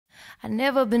I've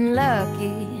never been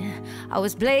lucky, I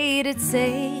was played it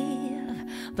safe,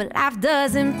 but life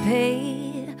doesn't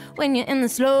pay when you're in the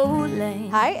slow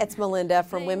lane. Hi, it's Melinda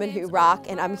from Women Who Rock,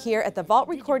 and I'm here at the Vault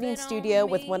Recording Studio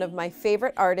with one of my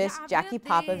favorite artists, Jackie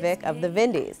Popovec of the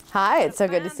Vindys. Hi, it's so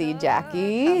good to see you,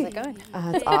 Jackie. How's it going?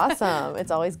 It's awesome. It's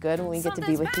always good when we get to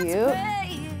be with you.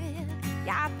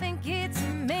 Yeah, I think it's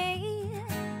me.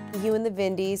 You and the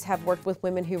Vindys have worked with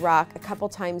Women Who Rock a couple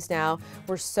times now.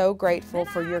 We're so grateful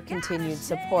for your continued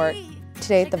support.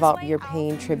 Today at the Vault, you're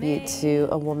paying tribute to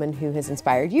a woman who has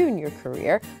inspired you in your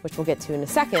career, which we'll get to in a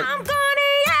second. I'm gonna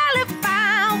yell if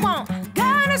I want,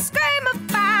 gonna scream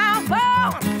if I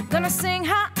want, gonna sing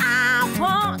how I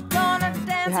want, gonna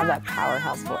dance. You have that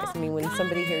powerhouse voice. I mean, when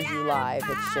somebody hears you live,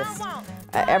 it's just,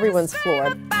 everyone's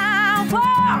floored.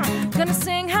 Gonna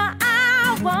sing how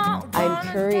I want. I'm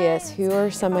curious, who are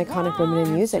some iconic women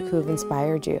in music who have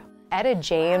inspired you? Etta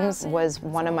James was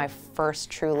one of my first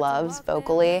true loves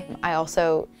vocally. I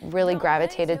also really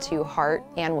gravitated to Hart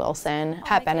and Wilson.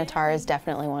 Pat Benatar is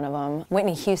definitely one of them.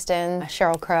 Whitney Houston,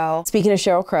 Sheryl Crow. Speaking of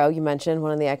Sheryl Crow, you mentioned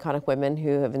one of the iconic women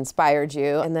who have inspired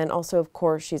you. And then also, of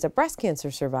course, she's a breast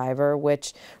cancer survivor,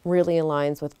 which really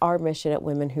aligns with our mission at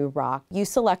Women Who Rock. You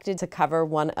selected to cover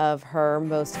one of her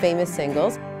most famous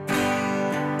singles.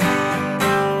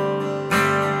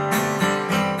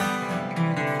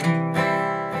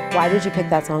 Why did you pick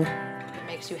that song? It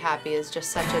Makes You Happy is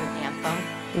just such an anthem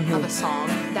of a song.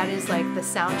 That is like the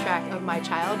soundtrack of my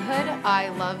childhood. I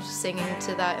loved singing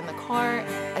to that in the car.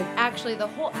 And actually, the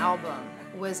whole album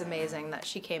was amazing that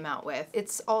she came out with.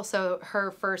 It's also her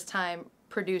first time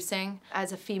producing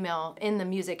as a female in the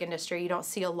music industry. You don't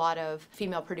see a lot of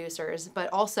female producers, but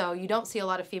also you don't see a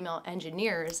lot of female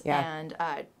engineers. Yeah. And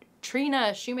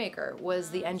Trina Shoemaker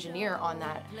was the engineer on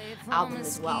that album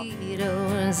as well. I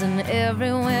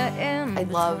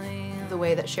love the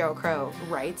way that Sheryl Crow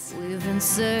writes. We've been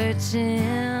searching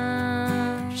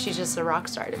She's just a rock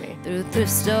star to me. through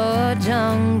thrift store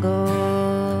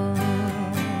jungles,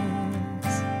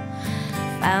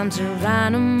 found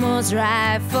Geronimo's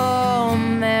rifle,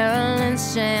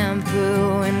 Maryland's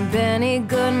shampoo, and Benny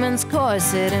Goodman's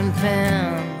corset and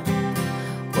pen.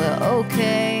 Well,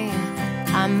 okay,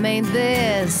 I made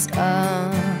this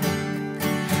up.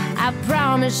 I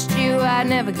promised you I'd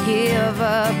never give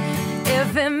up.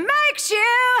 If it makes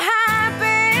you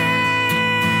happy,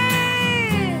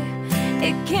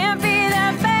 it can't be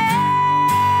that bad.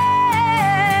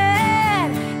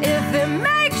 If it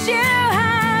makes you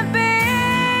happy,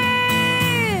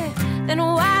 then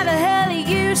why the hell are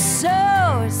you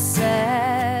so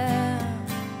sad?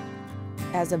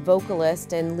 As a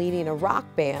vocalist and leading a rock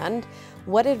band,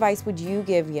 what advice would you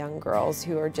give young girls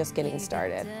who are just getting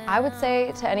started? I would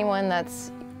say to anyone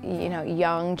that's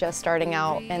young, just starting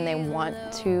out, and they want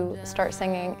to start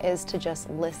singing, is to just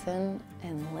listen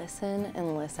and listen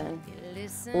and listen.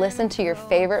 Listen to your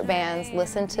favorite bands,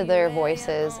 listen to their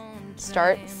voices,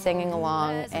 start singing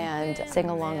along, and sing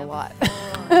along a lot.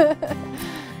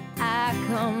 I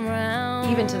come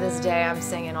round. Even to this day, I'm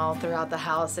singing all throughout the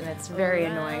house, and it's very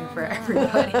annoying for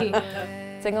everybody.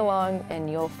 Sing along and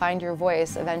you'll find your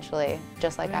voice eventually,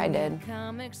 just like I did.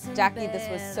 Jackie, this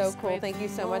was so cool. Thank you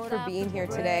so much for being here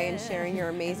today and sharing your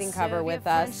amazing cover with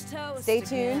us. Stay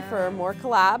tuned for more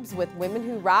collabs with Women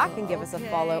Who Rock, and give us a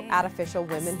follow at Official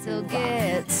Women Who Still Rock.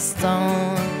 get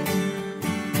stoned.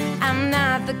 I'm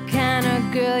not the kind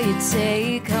of girl you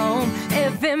take home.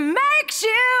 If it makes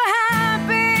you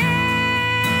happy,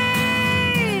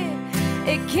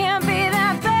 it can't be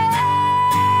that bad.